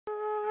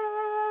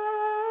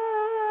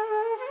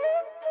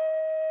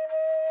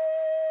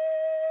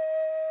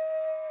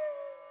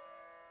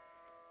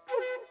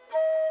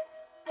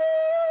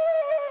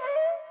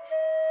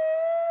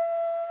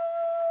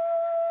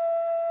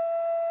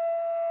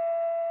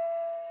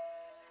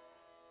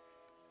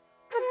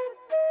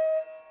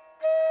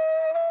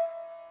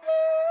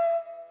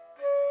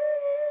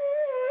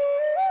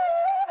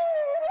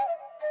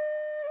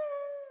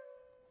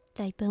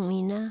Taipang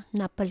mina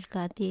napal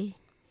kati.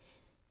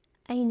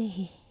 Ay na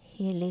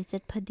hele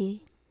sat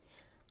padi.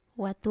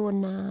 Wato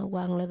na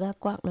wang laga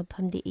kwak na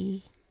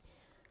pamdi.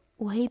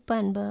 Uhay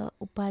pan ba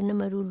upan na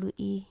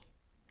marului.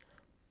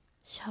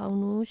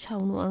 Saunu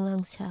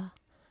angang sa.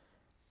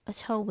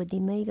 Asaw ba di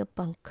may ga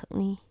pangkak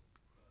ni.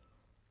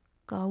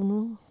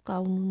 Kaunu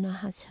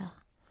na hasa.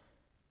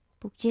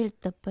 Pukjel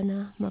tapa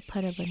na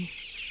maparaban.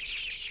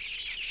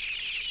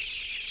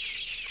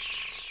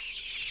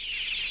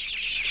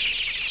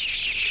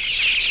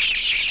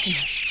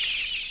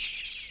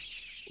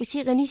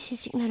 Uchek ani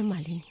sisik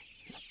narmalin.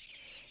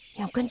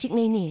 Yang kan cik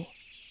ni.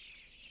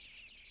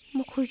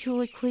 Makoi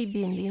chuai koi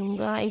bin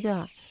ga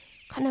aiga.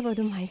 Kana ba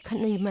dum hai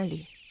kan nay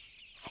mali.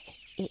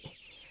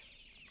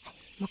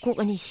 Makok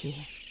ani si.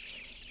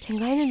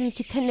 Tenggai na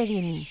cik tan na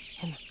rin.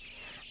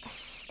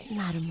 As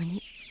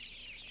naramani.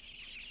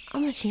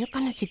 Amashung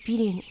kana cik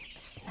pirin.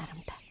 As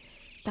naramta.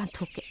 Tan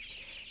thoke.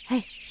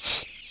 Hey.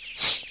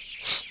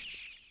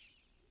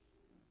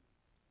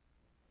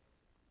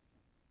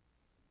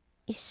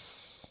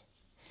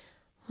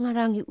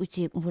 Ngarangi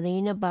Uchek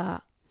muray na ba,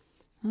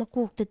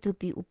 makok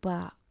tatupi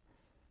upa,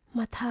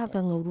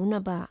 mathaga ngawru na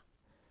ba,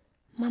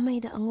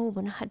 mamay da angaw ba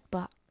na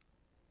hatba,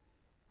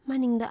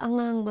 maning da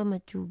angang ba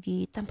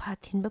machugi,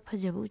 tampatin ba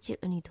pajaba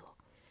Uchek anido,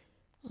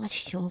 nga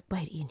siyong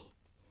magpahir ini.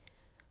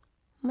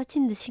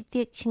 Machin da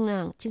siktek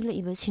singnang, chingla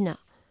iba sina,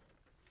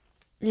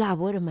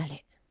 labo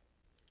ramale.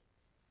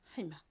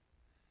 Hay ma,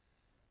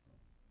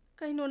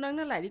 kaino nang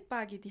na lairik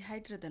pagi di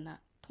hydra dana,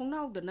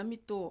 thongnaw dana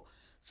mito,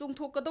 Sung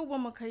thok kadaw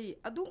ba makay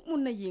aduk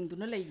mun na yeng do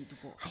na lay dito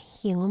po. Ay,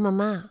 yengo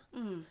mama.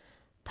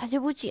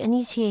 Pajabuchi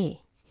ani si.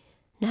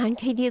 Nahan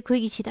kay di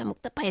ako'y gisita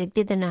magtapayag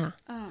dito na.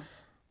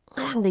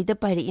 Ngarang day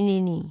tapayag ini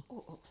ni.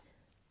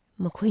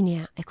 Makoy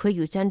niya, ako'y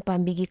yuchan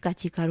pambigi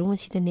kachi karungan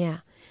sita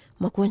niya.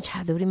 Makuan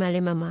chado rin mali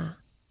mama.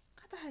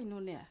 Katahay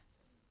no niya.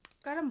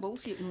 Karang ba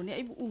usip no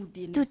niya, ibu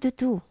udin.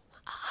 Tu.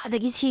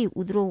 Adagi si,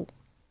 udro.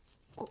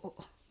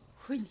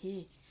 Huy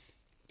ni.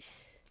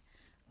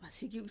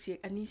 Masigi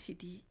usik ani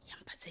sidi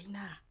yang pasay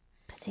na.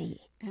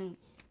 Pasay?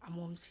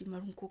 Amom si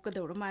marung ko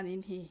kadaw ramanin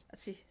hi.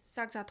 Asi,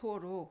 saksa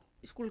thoro.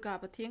 School ka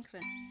pa tiyang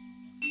kran.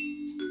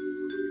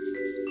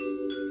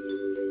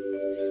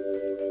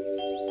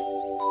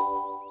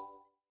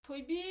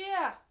 Thoy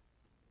biya!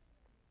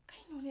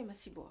 Kaino ni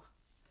masibo?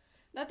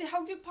 Nati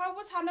haujik pao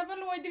ba sana ba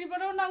loy diri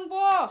baro nang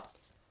bo?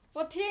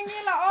 O tiyang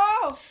ni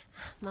lao!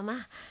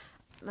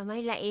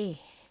 Mamay lae.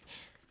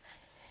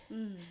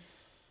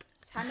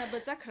 Sana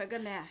ba zakraga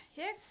na,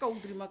 hek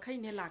kaudri makay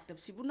ni laktab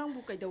si bunang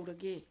bukay daw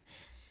rage.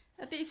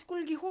 Ate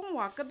school gi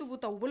homework ka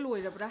dubu taw ba loy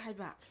rabra hay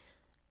ba?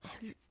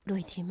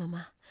 Loy tri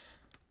mama.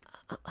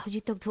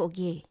 Hujik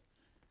tog-togi.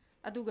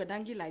 Aduga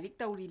dangi lairik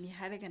tawri ni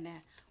haraga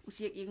na,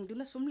 usiyak yung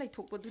duna sumlay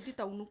thokpa dudi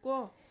taw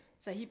nuko.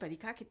 Sahi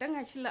parika kita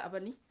ngay sila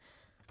abani.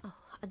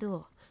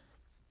 Ado,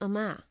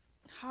 mama.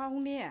 How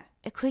niya?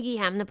 Ako'y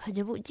giyam na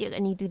pajabu Uchek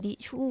ani dudi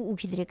suu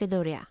ukidre ka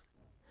daw rea.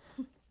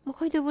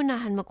 Makoy do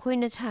bunahan makoy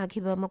na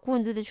chakiba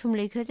makon do da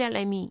chumlay kra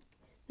jalay mi.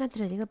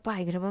 Natradi ka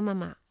pay graba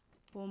mama.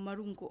 Po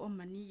marung ko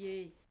omani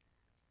ye.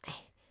 Ay,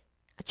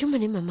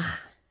 achumani mama.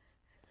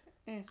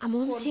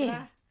 Amom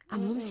siya.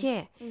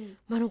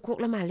 Marung kok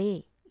la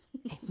mali.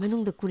 Ay,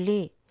 manung da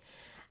kuli.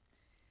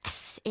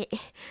 As,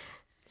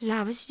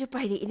 labas siya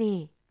pay di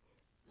ini.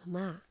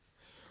 Mama.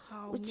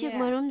 Uchek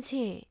marum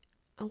siya.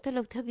 Ang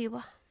talog tabi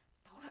ba?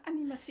 Taura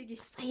ani masigi.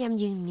 Sayam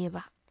yung niya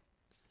ba?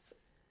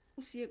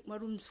 Usiyak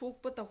marum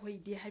sok pa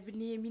tahoy di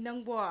habini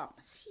minang bo.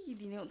 Masigi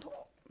di na unto.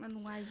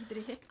 Nanungay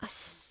hidre he.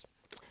 As,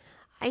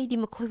 ay di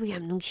makoy ba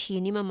yam nung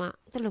siya ni mama.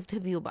 Talog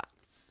tabi ba?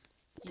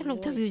 Talog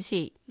tabi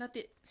siya.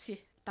 Nati si,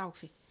 tao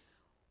si.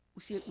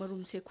 Usiyak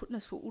marum siya kut na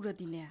suura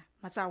di na.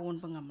 Macawon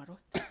pa nga maro.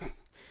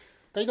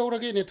 Kay daw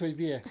ragi ni Thoy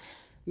biya.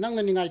 Nang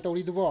naningay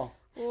tawri do bo?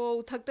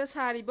 Thakta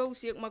sari ba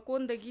usiyak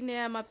makon dagi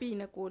na mapi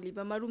na koli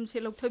ba marum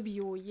siya law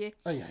tabiyo ye.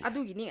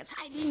 Adu gini nga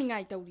say di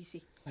ningay tawri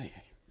si.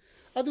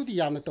 Adu di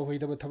yam na tawhay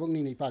da ba tabang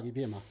ni pagi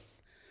biya ma.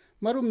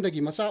 Marum dagi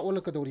masa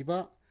ola ka dawri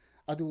ba?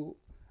 Adu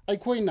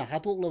Eikhoi na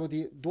hatok lawa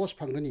di dos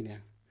panggani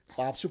niya.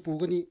 Paap su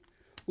pugani.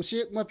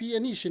 Usiyak mapi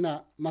ani sina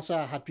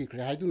masa hatpi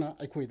kre hay do na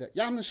Eikhoi da.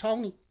 Yam na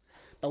sauni.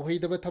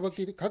 Tawhay da ba tabak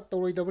di kak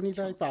tawray da ba ni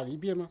da pagi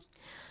biya ma.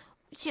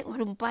 Uchek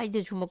marum pay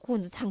da su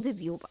makon da tang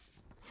tabiyo ba?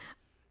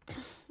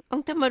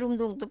 Ang tamarum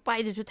dong to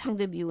pay da su tang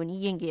tabiyo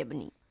ni yenge ba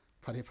ni?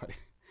 Pare.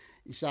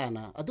 Isa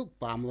na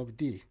aduk pam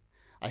labdi.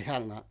 Ay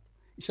hang na.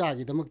 Isa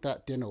gi damak ta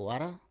teno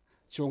wara.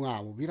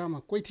 Chonga mo birama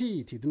koi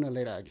thi duna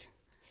lera agi.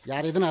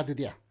 Yare dana adu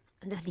dia.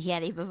 Dadi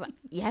yare baba.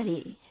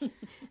 Yare.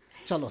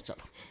 Chalo.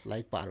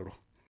 Like paruro.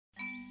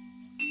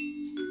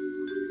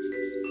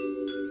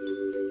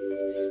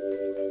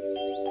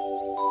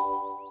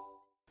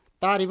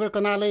 Tariber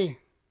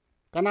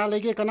kanale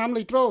ge kanam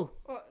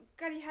leitro.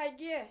 Kari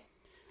haige.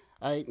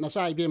 Ay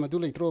nasa ibe madu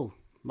leitro.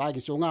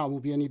 Magi chonga mo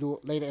biani do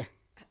leire.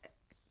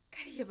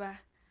 Kari ba?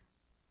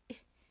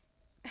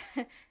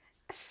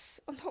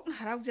 As onthok na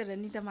haraw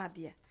jarani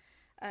damadia.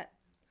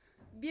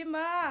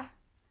 Bima.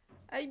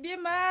 Ay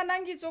bima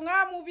nangi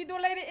chonga mo bido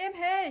leire en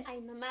hey. Ay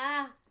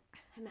mama.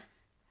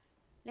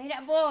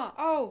 ꯂꯩꯔꯛꯑꯕꯣ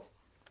ꯑꯧ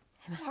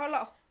ꯂꯥꯛꯑꯣ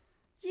ꯂꯥꯛꯑꯣ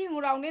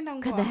ꯌꯦꯡꯉꯨꯔꯥꯎꯅꯦ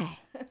ꯅꯪꯕꯣ ꯀꯗꯥꯏ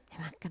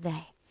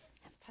ꯀꯗꯥꯏ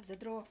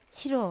ꯐꯖꯗ꯭ꯔꯣ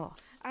ꯁꯤꯔꯣ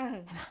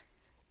ꯑꯪ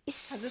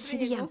이씨, ꯐꯖꯗ꯭ꯔꯦ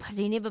시리 ꯌꯦꯡꯉꯣ 양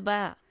파지네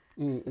봐봐.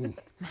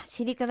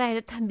 시리 까다이다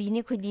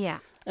탐비네 코디야.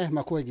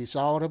 ꯃꯈꯣꯏꯒꯤ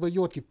ꯆꯥꯎꯔꯕ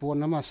ꯌꯣꯠꯀꯤ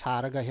ꯄꯣꯟ ꯑꯃ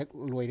ꯁꯥꯔꯒ ꯍꯦꯛ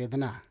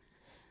ꯂꯣꯏꯔꯦꯗꯅ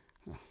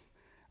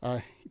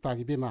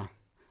ꯏꯄꯥꯒꯤ ꯕꯦꯝꯃ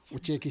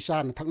ꯎꯆꯦꯛꯀꯤ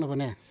ꯆꯥꯅ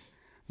ꯊꯛꯅꯕꯅꯦ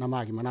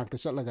ꯅꯃꯥꯒꯤ ꯃꯅꯥꯛꯇ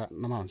ꯆꯠꯂꯒ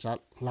ꯅꯃꯥ ꯃꯆꯥ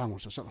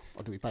ꯂꯥꯡꯉꯨꯁꯨ ꯆꯠꯂꯣ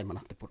ꯑꯗꯨ ꯏꯄꯥꯒꯤ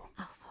ꯃꯅꯥꯛꯇ ꯄꯨꯔꯛꯑꯣ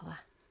봐봐.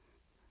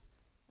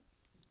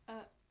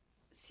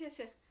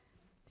 ꯁꯦ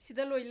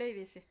ꯁꯤꯗ ꯂꯣꯏ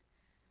ꯂꯩꯔꯦꯁꯦ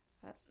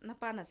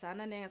ꯅꯄꯥꯅ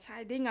ꯆꯥꯅꯅꯦ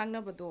ꯉꯁꯥꯏꯗꯩ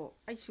ꯉꯥꯡꯅꯕꯗꯣ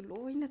ꯑꯩꯁꯨ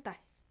ꯂꯣꯏꯅ ꯇꯥꯏ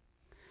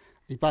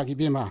ꯏꯄꯥꯒꯤ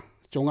ꯕꯦꯝꯃ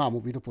ꯆꯣꯉꯥ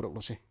ꯃꯨꯕꯤꯗꯣ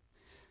ꯄꯨꯔꯛꯂꯣꯁꯦ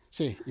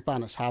ꯁꯦ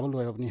ꯏꯄꯥꯅ ꯁꯥꯕ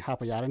ꯂꯣꯏꯔꯕꯅꯤ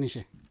ꯍꯥꯞꯄ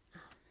ꯌꯥꯔꯅꯤꯁꯦ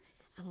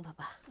ang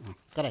봐봐.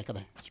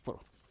 ꯀꯗꯥꯏ ꯁꯤ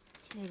ꯄꯨꯔꯛꯑꯣ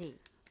시레리.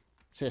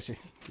 ꯁꯦ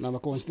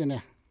ꯅꯃꯀꯣꯟꯁꯤꯗꯅꯦ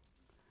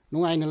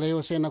ꯅꯨꯡꯉꯥꯏꯅ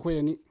ꯂꯩꯔꯣꯁꯦ ꯅꯈꯣꯏ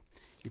ꯑꯅꯤ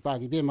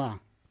ꯏꯄꯥꯒꯤ ꯕꯦꯝꯃ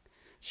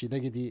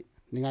ꯁꯤꯗꯒꯤꯗꯤ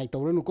ꯅꯤꯡꯉꯥꯏ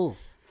ꯇꯧꯔꯅꯨꯀꯣ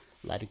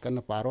ꯂꯥꯏꯔꯤꯛ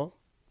ꯀꯟꯅ ꯄꯥꯔꯣ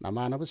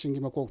ꯅꯃꯥꯟꯅꯕꯁꯤꯡꯒꯤ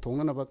ꯃꯀꯣꯛ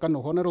ꯊꯣꯡꯅꯅꯕ ꯀꯟꯅ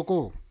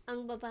ꯍꯣꯠꯅꯔꯣꯀꯣ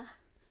ang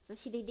봐봐.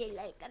 시리데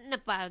라이 깐나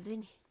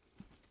빠도니.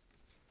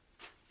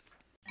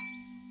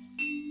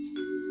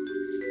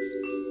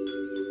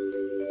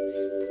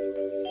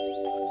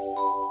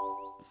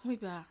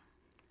 ꯍꯣꯏꯕ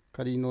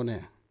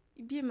ꯀꯔꯤꯅꯣꯅꯦ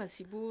이비엠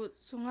ꯑꯁꯤꯕꯨ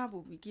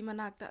ꯆꯣꯉꯥꯕꯨꯕꯤꯒꯤ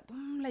ꯃꯅꯥꯛꯇ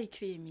ꯑꯗꯨꯝ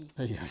ꯂꯩꯈ꯭ꯔꯦꯃꯤ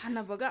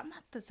ꯁꯥꯟꯅꯕꯒ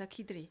ꯑꯃꯠꯇ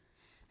ꯆꯠꯈꯤꯗ꯭ꯔꯦ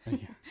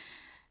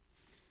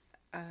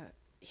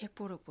ꯍꯦꯛ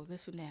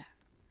ꯄꯣꯔꯛꯄꯒꯁꯨꯅꯦ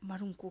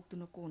ꯃꯔꯨꯝ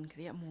ꯀꯣꯛꯇꯨꯅ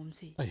ꯀꯣꯟꯈ꯭ꯔꯦ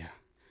ꯑꯃꯣꯝꯁꯤ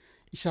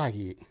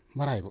ꯏꯁꯥꯒꯤ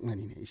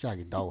ꯃꯔꯥꯏꯕꯛꯅꯅꯤꯅꯦ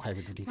ꯏꯁꯥꯒꯤ ꯗꯥꯎ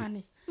ꯍꯥꯏꯕꯗꯨꯗꯤ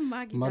ꯃꯥꯅꯤ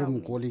ꯃꯥꯒꯤ ꯃꯔꯨꯝ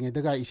ꯗꯥꯎꯅꯤ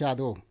ꯀꯣꯜꯂꯤꯉꯩꯗꯒ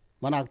ꯏꯁꯥꯗꯣ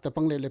ꯃꯅꯥꯛꯇ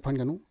ꯄꯪꯂꯦꯞ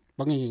ꯂꯦꯞꯍꯟꯒꯅꯨ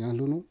ꯄꯪꯌꯦꯡ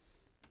ꯌꯦꯡꯍꯜꯂꯨꯅꯨ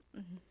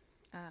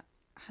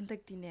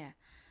ꯍꯟꯗꯛꯇꯤꯅꯦ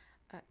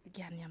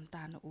ꯒ꯭ꯌꯥꯟ ꯌꯥꯝ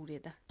ꯇꯥꯅ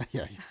ꯎꯔꯦꯗ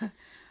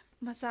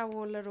ꯃꯆꯥ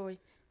ꯑꯣꯜꯂꯔꯣꯏ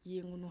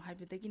ꯌꯦꯡꯉꯨꯅꯨ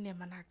ꯍꯥꯏꯕꯗꯒꯤꯅꯦ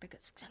ꯃꯅꯥꯛꯇꯒ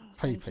ꯁꯨꯛꯆꯪ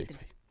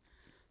ꯆꯪꯈꯤꯗ꯭ꯔꯦ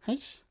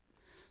ꯍꯩꯁ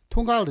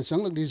ꯊꯣꯡꯒꯥꯜꯗ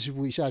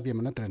ꯆꯪꯂꯛꯂꯤꯁꯤꯕꯨ ꯏꯆꯥ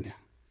ꯏꯕꯦꯝꯃ ꯅꯠꯇ꯭ꯔꯅꯦ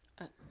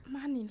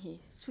ꯃꯥꯅꯤꯅꯦ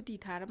ꯁꯨꯇꯤ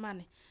ꯊꯥꯔ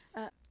ꯃꯥꯅꯦ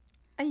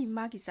ꯑꯩ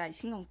ꯃꯥꯒꯤ ꯆꯥꯛ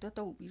ꯏꯁꯤꯡ ꯑꯃꯨꯛꯇ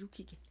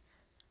ꯇꯧꯕꯤꯔꯨꯈꯤꯒꯦ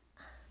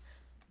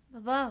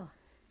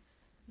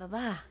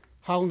봐봐.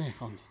 ꯍꯥꯎꯅꯦ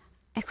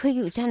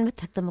ꯑꯩꯈꯣꯏꯒꯤ ꯎꯆꯥꯟ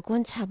ꯃꯊꯛꯇ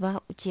ꯃꯀꯣꯟ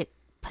ꯁꯥꯕ ꯎꯆꯦꯛ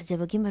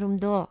ꯐꯖꯕꯒꯤ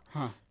ꯃꯔꯨꯝꯗꯣ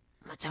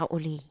ꯃꯆꯥ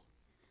ꯑꯣꯜꯂꯤ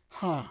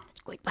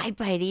ꯀꯣꯏ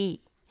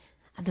ꯄꯥꯏꯔꯤ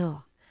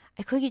ꯑꯗꯣ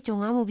ꯑꯩꯈꯣꯏꯒꯤ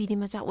ꯆꯣꯉꯥ ꯃꯨꯕꯤꯗꯤ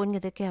ꯃꯆꯥ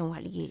ꯑꯣꯟꯒꯗ ꯀꯌꯥꯝ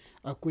ꯋꯥꯠꯂꯤꯒꯦ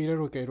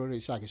ꯀꯨꯏꯔꯔꯣꯏ ꯀꯩꯔꯣꯏ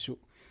ꯏꯆꯥꯒꯤꯁꯨ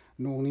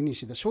ꯅꯣꯡ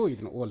ꯅꯤꯅꯤꯁꯤꯗ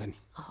ꯁꯣꯏꯗꯅ ꯑꯣꯜꯂꯅꯤ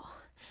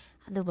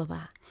ꯑꯗꯣ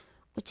ꯕꯕꯥ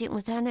ꯎꯆꯦꯛ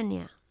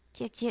ꯃꯆꯥꯅꯅꯦ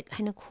ꯆꯦꯛ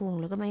ꯍꯥꯏꯅ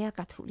ꯈꯣꯡꯂꯒ ꯃꯌꯥ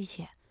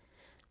ꯀꯥꯊꯣꯛꯂꯤꯁꯦ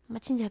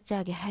ꯃꯆꯤꯟꯖꯥꯛ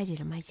ꯆꯥꯒꯦ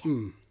ꯍꯥꯏꯔꯤꯔ ꯃꯥꯏꯁꯦ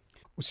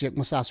ꯎꯆꯦꯛ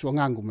ꯃꯆꯥꯁꯨ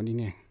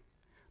ꯑꯉꯥꯡꯒꯨꯝꯕꯅꯤꯅꯦ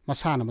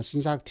ꯃꯁꯥꯅ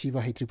ꯃꯆꯤꯟꯖꯥꯛ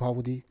ꯊꯤꯕ ꯍꯩꯇ꯭ꯔꯤ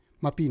ꯐꯥꯎꯕꯗꯤ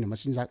ꯃꯄꯤꯅ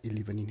ꯃꯆꯤꯟꯖꯥꯛ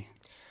ꯏꯜꯂꯤꯕꯅꯤꯅꯦ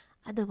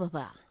ꯑꯗꯣ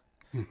ꯕꯕꯥ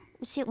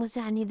ꯎꯆꯦꯛ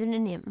ꯃꯆꯥ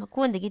ꯑꯅꯤꯗꯨꯅꯅꯦ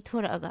ꯃꯀꯣꯟꯗꯒꯤ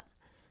ꯊꯣꯔꯛꯑꯒ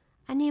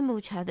ꯑꯅꯦꯝꯕ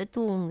ꯎꯁꯥꯗ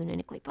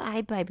ꯇꯣꯡꯗꯨꯅꯅꯦ ꯀꯣꯏ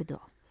ꯄꯥꯏꯕꯗꯣ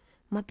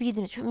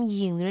ꯃꯄꯤꯗꯨꯅ ꯁꯨꯝ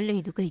ꯌꯦꯡꯗꯨꯅ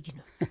ꯂꯩꯗꯨ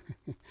ꯀꯩꯒꯤꯅꯣ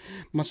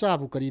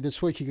ꯃꯆꯥꯕꯨ ꯀꯔꯤꯗ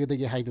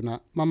ꯁꯣꯏꯈꯤꯒꯗꯒꯦ ꯍꯥꯏꯗꯨꯅ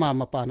ꯃꯃꯥ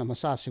ꯃꯄꯥꯅ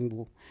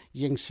ꯃꯆꯥꯁꯤꯡꯕꯨ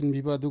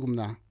ꯌꯦꯡꯁꯤꯟꯕꯤꯕ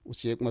ꯑꯗꯨꯒꯨꯝꯅ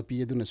ꯎꯆꯦꯛ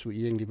ꯃꯄꯤ ꯑꯗꯨꯅꯁꯨ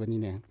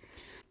ꯌꯦꯡꯂꯤꯕꯅꯤꯅꯦ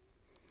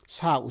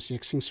ꯁꯥ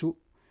ꯎꯆꯦꯛꯁꯤꯡꯁꯨ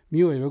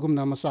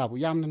ꯃꯤꯑꯣꯏꯕꯒꯨꯝꯅ ꯃꯆꯥꯕꯨ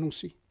ꯌꯥꯝꯅ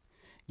ꯅꯨꯡꯁꯤ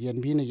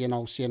ꯌꯦꯟꯕꯤꯅ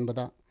ꯌꯦꯅꯥꯎ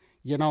ꯆꯦꯟꯕꯗ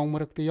ꯌꯦꯅꯥꯎ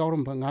ꯃꯔꯛꯇ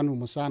ꯌꯥꯎꯔꯝꯕ ꯉꯥꯅꯨ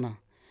ꯃꯆꯥꯅ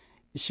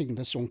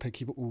ꯏꯁꯤꯡꯗ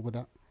ꯆꯣꯡꯊꯈꯤꯕ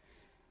ꯎꯕꯗ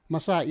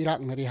ꯃꯆꯥ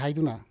ꯏꯔꯥꯛꯅꯔꯦ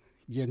ꯍꯥꯏꯗꯨꯅ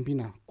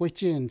ꯌꯦꯟꯕꯤꯅ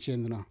ꯀꯣꯏꯆꯦꯟ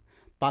ꯆꯦꯟꯗꯨꯅ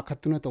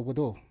ꯄꯥꯈꯠꯇꯨꯅ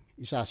ꯇꯧꯕꯗꯣ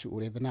ꯏꯆꯥꯁꯨ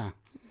ꯎꯔꯦꯗꯅ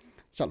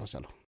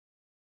ꯆꯠꯂꯣ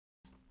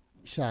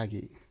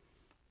ꯏꯆꯥꯒꯤ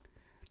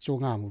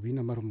ꯆꯣꯉꯥ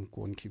ꯃꯨꯕꯤꯅ ꯃꯔꯨꯝ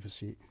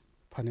ꯀꯣꯟꯈꯤꯕꯁꯤ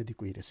ꯐꯅꯗꯤ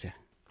ꯀꯨꯏꯔꯁꯦ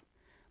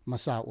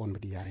ꯃꯆꯥ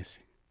ꯑꯣꯟꯕꯗꯤ ꯌꯥꯔꯦꯁꯦ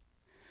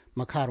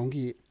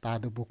ꯃꯈꯥꯔꯣꯝꯒꯤ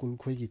ꯇꯥꯗ ꯕꯣꯀꯨꯜ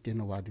ꯈꯣꯏꯒꯤ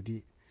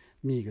ꯇꯦꯅꯋꯥꯗꯨꯗꯤ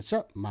ꯃꯤꯒ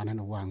ꯆꯞ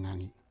ꯃꯥꯟꯅꯅ ꯋꯥ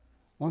ꯉꯥꯡꯉꯤ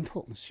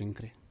ꯑꯣꯟꯊꯣꯛꯅ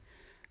ꯁꯤꯡꯈ꯭ꯔꯦ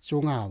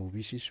ꯆꯣꯉꯥ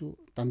ꯃꯨꯕꯤꯁꯤꯁꯨ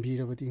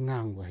ꯇꯝꯕꯤꯔꯕꯗꯤ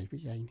ꯉꯥꯡꯕ ꯍꯩꯕ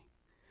ꯌꯥꯏꯅꯤ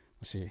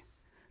ꯃꯁꯦ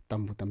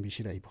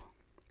ꯇꯝꯕꯤꯁꯤꯔꯛꯏꯕꯣ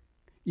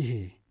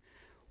ꯏꯍꯦ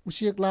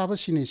ꯎꯆꯦꯛ ꯂꯥꯕ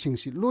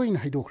ꯁꯤꯅꯦꯁꯤꯡꯁꯤ ꯂꯣꯏꯅ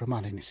ꯍꯩꯗꯣꯛꯈ꯭ꯔ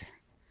ꯃꯥꯜꯂꯦꯅꯦꯁꯦ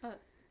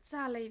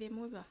ꯆꯥ ꯂꯩꯔꯦ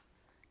ꯃꯣꯏꯕ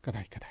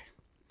ꯀꯗꯥꯏ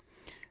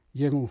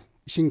ꯌꯦꯡꯉꯨ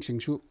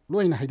ꯏꯁꯤꯡꯁꯤꯡꯁꯨ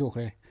ꯂꯣꯏꯅ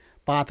ꯍꯩꯗꯣꯛꯈ꯭ꯔꯦ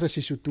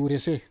ꯄꯥꯇ꯭ꯔꯁꯤꯁꯨ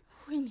ꯇꯨꯔꯦꯁꯦ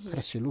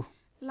ꯈꯔ ꯁꯤꯜꯂꯨ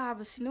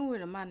ꯂꯥꯕꯁꯤꯅ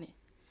ꯑꯣꯏꯔ ꯃꯥꯅꯦ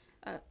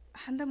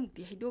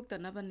ꯍꯟꯗꯛꯃꯨꯛꯇꯤ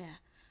ꯍꯩꯗꯣꯛꯇꯅꯕꯅꯦ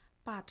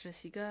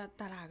ꯄꯥꯇ꯭ꯔꯁꯤꯒ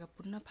ꯇꯔꯥꯒ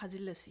ꯄꯨꯟꯅ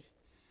ꯐꯥꯖꯤꯜꯂꯁꯤ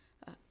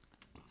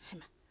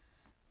ꯍꯩꯃꯥ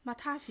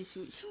ꯃꯊꯥꯁꯤꯁꯨ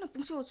ꯏꯁꯤꯡꯅ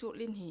ꯄꯨꯡꯆꯣꯠ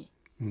ꯆꯣꯠꯂꯤꯅꯦ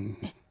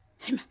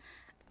ꯍꯩꯃꯥ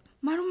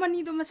ꯃꯔꯨꯝ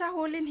ꯑꯅꯤꯗꯣ ꯃꯆꯥ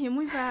ꯍꯣꯜꯂꯤꯅꯦ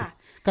ꯃꯣꯏꯕ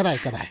ꯀꯗꯥꯏ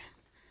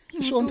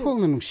ꯏꯁ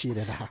ꯑꯣꯟꯊꯣꯛꯅ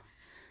ꯅꯨꯡꯁꯤꯔꯦꯗ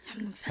ꯌꯥꯝ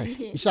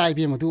ꯅꯨꯡꯁꯤꯍꯦ ꯏꯆꯥ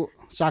ꯏꯕꯦꯝ ꯑꯗꯨ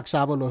ꯆꯥꯛ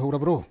ꯆꯥꯕ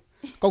ꯂꯣꯏꯍꯧꯔꯕ꯭ꯔꯣ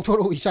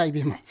ꯀꯧꯊꯣꯔꯛꯎ ꯏꯆꯥ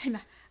ꯏꯕꯦꯝ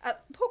ꯍꯩꯃꯥ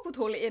ꯊꯣꯛꯄꯨ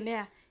ꯊꯣꯛꯂꯛꯑꯦꯅꯦ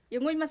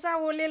ꯌꯦꯡꯉꯣꯏ ꯃꯆꯥ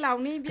ꯑꯣꯜꯂꯦ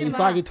ꯂꯥꯎꯅꯤ ꯏꯕꯦꯝꯃ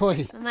ꯏꯄꯥꯒꯤ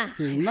ꯊꯣꯏ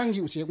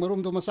ꯅꯪꯒꯤ ꯎꯆꯦꯛ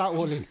ꯃꯔꯨꯝꯗꯣ ꯃꯆꯥ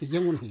ꯑꯣꯜꯂꯦꯅꯦ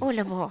ꯌꯦꯡꯉꯨꯅꯦ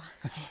ꯑꯣꯜꯂꯕꯣ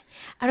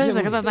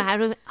ꯑꯔꯣꯏꯕꯔ ꯕꯕꯥ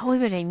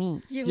ꯑꯔꯣꯏꯕꯔꯃꯤ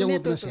ꯌꯦꯡꯉꯨꯅꯦ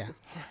ꯇꯣ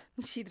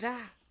ꯅꯨꯡꯁꯤꯗ꯭ꯔꯥ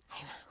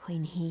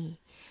ꯍꯣꯏꯅꯦ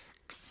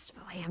ꯑꯁ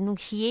ꯕꯕꯥ ꯌꯥꯝ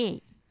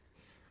ꯅꯨꯡꯁꯤꯌꯦ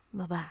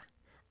ꯕꯕꯥ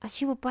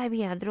ꯑꯁꯤꯕꯨ ꯄꯥꯏꯕ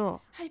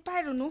ꯌꯥꯗ꯭ꯔꯣ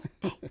ꯄꯥꯏꯔꯨꯅꯨ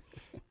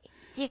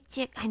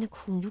ꯆꯦꯛ ꯍꯥꯏꯅ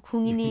ꯈꯣꯡꯁꯨ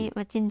ꯈꯣꯡꯉꯤꯅꯦ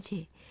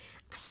ꯃꯆꯤꯟꯁꯦ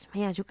ꯑꯁ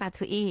ꯃꯌꯥꯁꯨ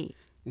ꯀꯥꯊꯣꯛꯏ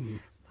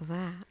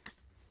ꯕꯕꯥ ꯑꯁ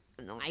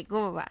ꯅꯨꯡꯉꯥꯏꯀꯣ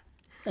ꯕꯕꯥ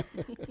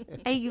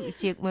ꯑꯩꯒꯤ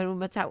ꯎꯆꯦꯛ ꯃꯔꯨꯝ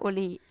ꯃꯆꯥ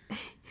ꯑꯣꯜꯂꯤ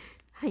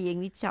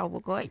ꯍꯌꯦꯡꯗꯤ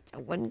ꯆꯥꯎꯕꯈꯣꯏ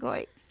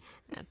ꯆꯥꯎꯒꯟꯈꯣꯏ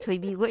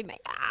ꯊꯣꯏꯕꯤꯈꯣꯏ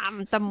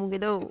ꯃꯌꯥꯝ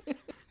ꯇꯝꯃꯨꯒꯦꯗꯣ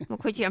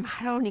ꯃꯈꯣꯏꯁꯨ ꯌꯥꯝ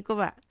ꯍꯔꯥꯎꯅꯤꯀꯣ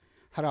ꯕꯥ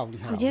ꯍꯔꯥꯎꯅꯤ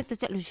ꯍꯧꯖꯤꯛ ꯍꯦꯛꯇ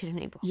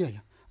ꯆꯠꯂꯨꯁꯤꯔꯅꯦ ꯏꯕꯣ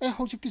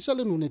ꯍꯧꯖꯤꯛꯇꯤ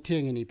ꯆꯠꯂꯅꯨꯅꯦ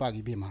ꯊꯦꯡꯉꯦꯅꯦ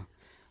ꯏꯄꯥꯒꯤ ꯕꯦꯝꯃ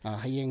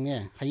ꯍꯌꯦꯡ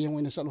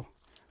ꯑꯣꯏꯅ ꯆꯠꯂꯣ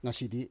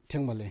ꯉꯁꯤꯗꯤ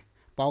ꯊꯦꯡꯃꯜꯂꯦ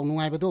ꯄꯥꯎ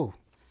ꯅꯨꯡꯉꯥꯏꯕꯗꯣ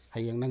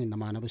ꯍꯌꯦꯡ ꯅꯪꯒꯤ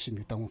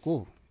ꯅꯃꯥꯟꯅꯕꯁꯤꯡꯗꯤ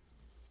ꯇꯝꯃꯨꯀꯣ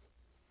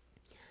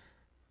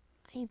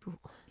ꯑꯩꯕꯨ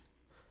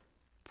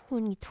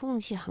ꯐꯣꯟꯒꯤ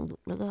ꯊꯣꯡꯁꯦ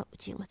ꯍꯥꯡꯗꯣꯛꯂꯒ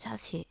ꯎꯆꯦꯛ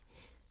ꯃꯆꯥꯁꯦ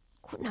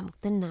ꯈꯨꯠꯅ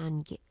ꯑꯃꯨꯛꯇ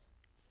ꯅꯥꯟꯒꯦ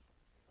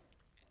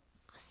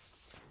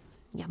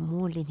ꯌꯥꯝ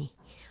ꯃꯣꯜꯂꯤꯅꯤ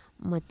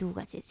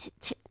ꯃꯇꯨꯒꯁꯦ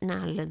ꯁꯤꯠ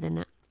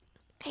ꯅꯥꯜꯂꯗꯅ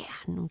ꯀꯌꯥ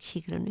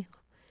ꯅꯨꯡꯁꯤꯈ꯭ꯔꯅꯣ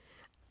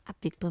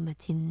ꯑꯄꯤꯛꯄ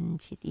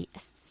ꯃꯆꯤꯟꯁꯤꯗꯤ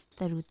ꯑꯁ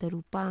ꯇꯔꯨ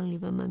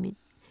ꯄꯥꯡꯂꯤꯕ ꯃꯃꯤꯠ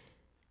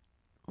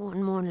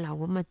ꯃꯣꯟ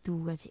ꯂꯥꯎꯕ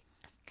ꯃꯇꯨꯒꯁꯦ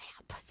ꯑꯁꯀꯌꯥ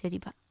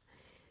ꯐꯖꯔꯤꯕ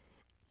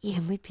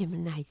ꯌꯦꯡꯕꯩ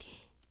ꯐꯤꯕꯝ ꯅꯥꯏꯗꯦ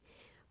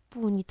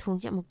ꯄꯣꯟꯒꯤ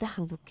ꯊꯣꯡꯁꯦ ꯑꯃꯨꯛꯇ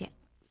ꯍꯥꯡꯗꯣꯛꯀꯦ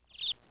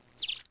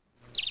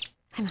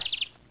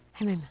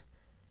ꯍꯩꯃꯥ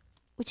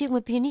ꯎꯆꯦꯛ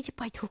ꯃꯄꯤ ꯑꯅꯤꯁꯦ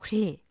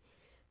ꯄꯥꯏꯊꯣꯛꯈ꯭ꯔꯦ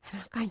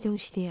ꯍꯩꯃꯥ ꯀꯥꯏꯅ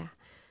ꯇꯧꯁꯤꯗꯤ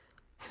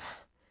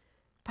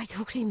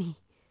ꯄꯥꯏꯊꯣꯛꯈ꯭ꯔꯦ ꯃꯤ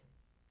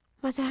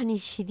ꯃꯆꯥ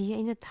ꯑꯅꯤꯁꯤꯗꯤ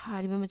ꯑꯩꯅ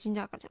ꯊꯥꯔꯤꯕ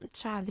ꯃꯆꯤꯟꯖꯥꯛꯀ ꯌꯥꯝ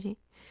ꯆꯥꯗ꯭ꯔꯤ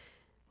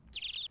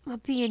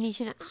ꯃꯄꯤ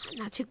ꯑꯅꯤꯁꯤꯅ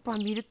ꯅꯥꯁꯤꯛ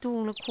ꯄꯥꯝꯕꯤꯗ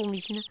ꯇꯣꯡꯂ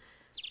ꯈꯣꯡꯂꯤꯁꯤꯅ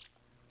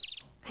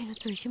ꯀꯩꯅꯣ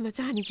ꯇꯧꯔꯤꯁꯤ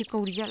ꯃꯆꯥ ꯑꯅꯤꯁꯤ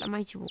ꯀꯧꯔꯤ ꯖꯥꯠꯂ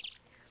ꯃꯥꯏꯁꯤꯕꯨ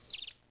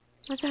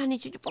ꯃꯆꯥ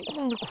ꯑꯅꯤꯁꯤꯁꯨ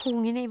ꯄꯪꯈꯣꯡꯗ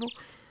ꯈꯣꯡꯉꯤꯅꯦ ꯑꯩꯕꯨ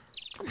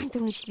ꯀꯃꯥꯏꯅ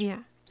ꯇꯧꯅꯤ ꯁꯤꯗꯤ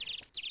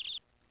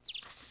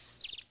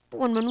ꯑꯁ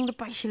ꯄꯣꯟ ꯃꯅꯨꯡꯗ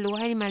ꯄꯥꯏꯁꯤꯜꯂꯣ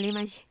ꯍꯥꯏꯔꯤ ꯃꯥꯜꯂꯦ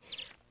ꯃꯥꯏꯁꯦ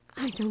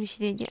ꯀꯃꯥꯏꯅ ꯇꯧꯅꯤ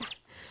ꯁꯤꯗꯩꯗꯤ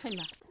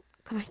ꯍꯩꯃꯥ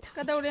ꯀꯃꯥꯏꯅ ꯇꯧꯅꯤ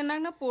ꯀꯗꯧꯔꯦ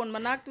ꯅꯪꯅ ꯄꯣꯟ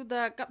ꯃꯅꯥꯛꯇꯨꯗ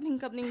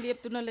ꯀꯞꯅꯤꯡ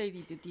ꯂꯦꯞꯇꯨꯅ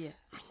ꯂꯩꯔꯤꯗꯨꯗꯤ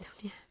ꯀꯃꯥꯏꯅ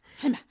ꯇꯧꯅꯤ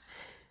ꯍꯩꯃꯥ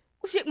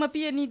ꯎꯆꯦꯛ ꯃꯄꯤ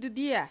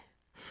ꯑꯅꯤꯗꯨꯗꯤ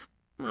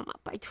ꯃꯥꯃꯥ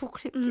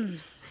ꯄꯥꯏꯊꯣꯛꯈ꯭ꯔꯦ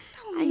ꯇꯧꯅꯤꯅꯦ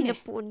ꯑꯩꯅ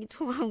ꯄꯣꯟꯒꯤ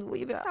ꯊꯣꯡ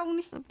ꯍꯥꯡꯗꯣꯛꯏꯕ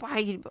ꯇꯧꯅꯤ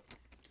ꯄꯥꯏꯈ꯭ꯔꯤꯕ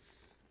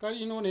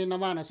ꯀꯔꯤꯅꯣꯅꯦ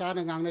ꯅꯃꯥꯅ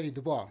ꯆꯥꯅ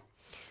ꯉꯥꯡꯅꯔꯤꯗꯨꯕꯣ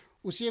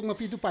ꯎꯆꯦꯛ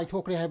ꯃꯄꯤꯗꯨ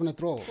ꯄꯥꯏꯊꯣꯛꯈ꯭ꯔꯦ ꯍꯥꯏꯕ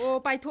ꯅꯠꯇ꯭ꯔꯣ ꯑꯣ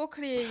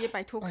ꯄꯥꯏꯊꯣꯛꯈ꯭ꯔꯦꯌꯦ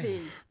ꯄꯥꯏꯊꯣꯛꯈ꯭ꯔꯦ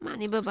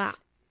ꯃꯥꯅꯤ ꯕꯕꯥ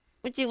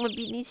ꯎꯆꯦꯛ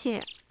ꯃꯄꯤꯅꯤꯁꯦ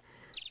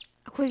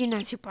ꯑꯩꯈꯣꯏꯒꯤ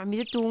ꯅꯥꯁꯤꯛ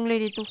ꯄꯥꯝꯕꯤꯗ ꯇꯣꯡ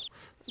ꯂꯩꯔꯦ ꯇꯣ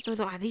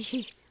ꯑꯥꯗꯩꯁꯤ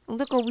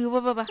ꯑꯝꯇ ꯀꯧꯕꯤꯌꯨꯕ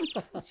ꯕꯕꯥ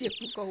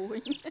ꯎꯆꯦꯛꯄꯨ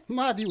ꯀꯧꯋꯦꯅꯦ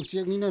ꯃꯥꯗꯤ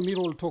ꯎꯆꯦꯛꯅꯤꯅ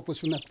ꯃꯤꯔꯣꯜ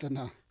ꯊꯣꯛꯄꯁꯨ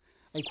ꯅꯠꯇꯅ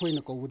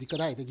ꯑꯩꯈꯣꯏꯅ ꯀꯧꯕꯗꯤ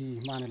ꯀꯗꯥꯏꯗꯒꯤ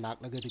ꯃꯥꯅ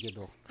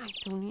ꯂꯥꯛꯂꯒꯗꯤꯒꯦꯗꯣ ꯀꯃꯥꯏꯅ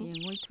ꯇꯧꯅꯤ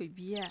ꯌꯦꯡꯉꯣꯏ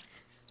ꯊꯣꯏꯕꯤ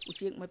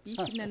ꯎꯆꯦꯛ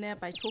ꯃꯄꯤꯁꯤꯅꯅꯦ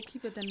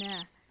ꯄꯥꯏꯊꯣꯛꯈꯤꯕꯗꯅꯦ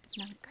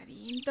ꯅꯪ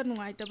ꯀꯔꯤꯝꯇ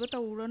ꯅꯨꯡꯉꯥꯏꯇꯕ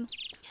ꯇꯧꯔꯨꯔꯅꯨ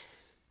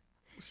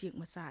ꯎꯆꯦꯛ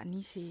ꯃꯆꯥ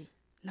ꯑꯅꯤꯁꯦ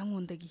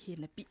ꯅꯪꯉꯣꯟꯗꯒꯤ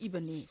ꯍꯦꯟꯅ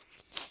ꯄꯤꯛꯏꯕꯅꯦ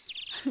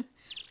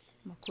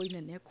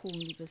ꯃꯈꯣꯏꯅꯅꯦ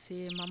ꯈꯣꯡꯂꯤꯕꯁꯦ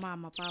ꯃꯃꯥ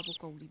ꯃꯄꯥꯕꯨ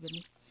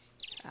ꯀꯧꯔꯤꯕꯅꯤ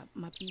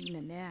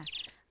ꯃꯄꯤꯅꯅꯦ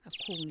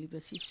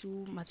ꯈꯣꯡꯂꯤꯕꯁꯤꯁꯨ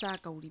ꯃꯆꯥ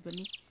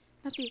ꯀꯧꯔꯤꯕꯅꯤ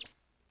ꯅꯠꯇꯦ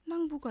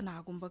ꯅꯪꯕꯨ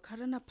ꯀꯅꯥꯒꯨꯝꯕ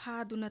ꯈꯔꯅ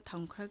ꯐꯥꯗꯨꯅ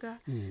ꯊꯝꯈ꯭ꯔꯒ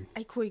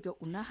ꯑꯩꯈꯣꯏꯒ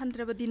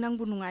ꯎꯅꯍꯟꯗ꯭ꯔꯕꯗꯤ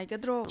ꯅꯪꯕꯨ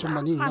ꯅꯨꯡꯉꯥꯏꯒꯗ꯭ꯔꯣ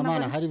ꯑꯆꯨꯝꯕꯅꯤ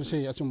ꯅꯃꯥꯅ ꯍꯥꯏꯔꯤꯕꯁꯦ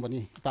ꯑꯆꯨꯝꯕꯅꯤ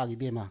ꯏꯄꯥꯒꯤ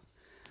ꯏꯕꯦꯝꯃ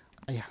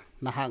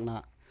ꯅꯍꯥꯛꯅ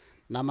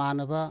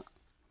ꯅꯃꯥꯟꯅꯕ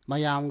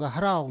ꯃꯌꯥꯝꯒ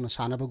ꯍꯔꯥꯎꯅ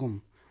ꯁꯥꯟꯅꯕꯒꯨꯝ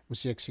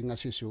ꯎꯆꯦꯛꯁꯤꯡ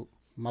ꯑꯁꯤꯁꯨ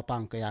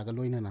ꯃꯄꯥꯡ ꯀꯌꯥꯒ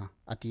ꯂꯣꯏꯅꯅ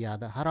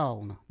ꯑꯇꯤꯌꯥꯗ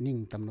ꯍꯔꯥꯎꯅ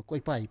ꯅꯤꯡꯇꯝꯅ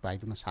ꯀꯣꯏꯄꯥꯏ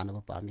ꯄꯥꯏꯗꯨꯅ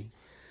ꯁꯥꯟꯅꯕ ꯄꯥꯝꯃꯤ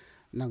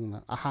ꯅꯪꯅ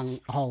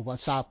ꯑꯍꯥꯎꯕ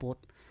ꯑꯆꯥꯄꯣꯠ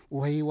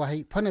ꯎꯍꯩ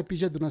ꯋꯥꯍꯩ ꯐꯅ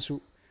ꯄꯤꯖꯗꯨꯅꯁꯨ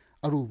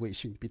ꯑꯔꯨꯕ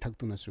ꯏꯁꯤꯡ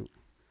ꯄꯤꯊꯛꯇꯨꯅꯁꯨ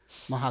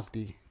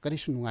ꯃꯍꯥꯛꯇꯤ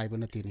ꯀꯔꯤꯁꯨ ꯅꯨꯡꯉꯥꯏꯕ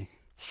ꯅꯠꯇꯦꯅꯦ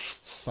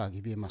ꯏꯄꯥꯒꯤ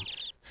ꯏꯕꯦꯝꯃ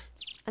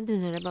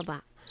ꯑꯗꯨꯅꯔ ꯕꯕꯥ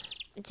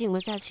ꯎꯆꯦꯛ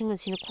ꯃꯆꯥꯁꯤꯡ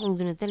ꯑꯁꯤꯅ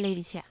ꯈꯣꯡꯗꯨꯅꯇ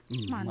ꯂꯩꯔꯤꯁꯦ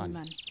ꯃꯥꯅꯤ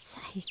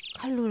ꯁꯥꯏ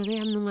ꯈꯜꯂꯨꯔꯒ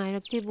ꯌꯥꯝ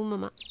ꯅꯨꯡꯉꯥꯏꯔꯛꯇꯦꯕꯨ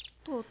ꯃꯃꯥ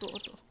ꯇꯣ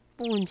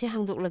ꯄꯣꯟꯁꯦ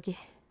ꯍꯥꯡꯗꯣꯛꯂꯒꯦ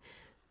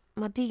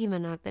ꯃꯄꯤꯒꯤ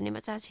ꯃꯅꯥꯛꯇꯅꯦ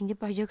ꯃꯆꯥꯁꯤꯡꯁꯦ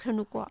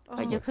ꯄꯥꯏꯖꯈ꯭ꯔꯅꯨꯀꯣ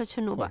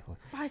ꯄꯥꯏꯖꯈ꯭ꯔꯁꯅꯨꯕ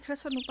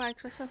ꯄꯥꯏꯈ꯭ꯔꯁꯅꯨ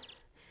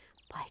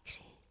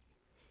ꯄꯥꯏꯈ꯭ꯔꯦ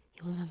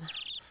ꯌꯦꯡꯉꯣ ꯃꯃꯥ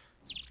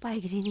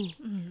ꯄꯥꯏꯈ꯭ꯔꯦꯅꯦ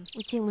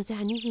ꯎꯆꯦꯛ ꯃꯆꯥ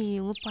ꯑꯅꯤꯁꯦ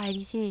ꯌꯦꯡꯉꯣ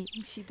ꯄꯥꯏꯔꯤꯁꯦ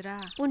ꯅꯨꯡꯁꯤꯗ꯭ꯔꯥ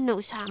ꯄꯨꯟꯅ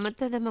ꯎꯁꯥ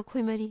ꯑꯃꯠꯇꯗ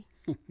ꯃꯈꯣꯏ ꯃꯔꯤ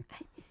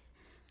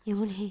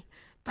ꯌꯦꯡꯉꯨꯅꯦ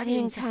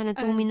ꯄꯔꯦꯡ ꯁꯥꯅ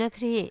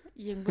ꯇꯣꯡꯃꯤꯟꯅꯈ꯭ꯔꯦ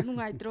ꯌꯦꯡꯕ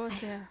ꯅꯨꯡꯉꯥꯏꯇ꯭ꯔꯣ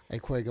ꯁꯦ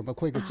ꯑꯩꯈꯣꯏꯒ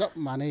ꯃꯈꯣꯏꯒ ꯆꯞ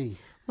ꯃꯥꯟꯅꯩ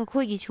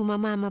ꯃꯈꯣꯏꯒꯤꯁꯨ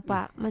ꯃꯃꯥ ꯃꯄꯥ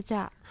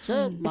ꯃꯆꯥ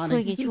ꯆꯞ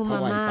ꯃꯥꯟꯅꯩ ꯑꯩꯈꯣꯏꯒꯤꯁꯨ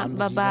ꯊꯋꯥꯏ ꯃꯃꯥ ꯄꯥꯟꯕ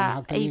ꯕꯕꯥ ꯖꯤꯕ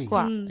ꯉꯥꯛꯇꯅꯤ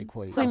ꯑꯩꯈꯣꯏ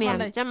ꯑꯩꯈꯣꯏ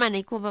ꯃꯌꯥꯝ ꯆꯞ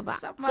ꯃꯥꯟꯅꯩꯀꯣ ꯕꯕꯥ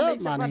ꯆꯞ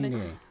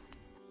ꯃꯥꯟꯅꯩꯅꯦ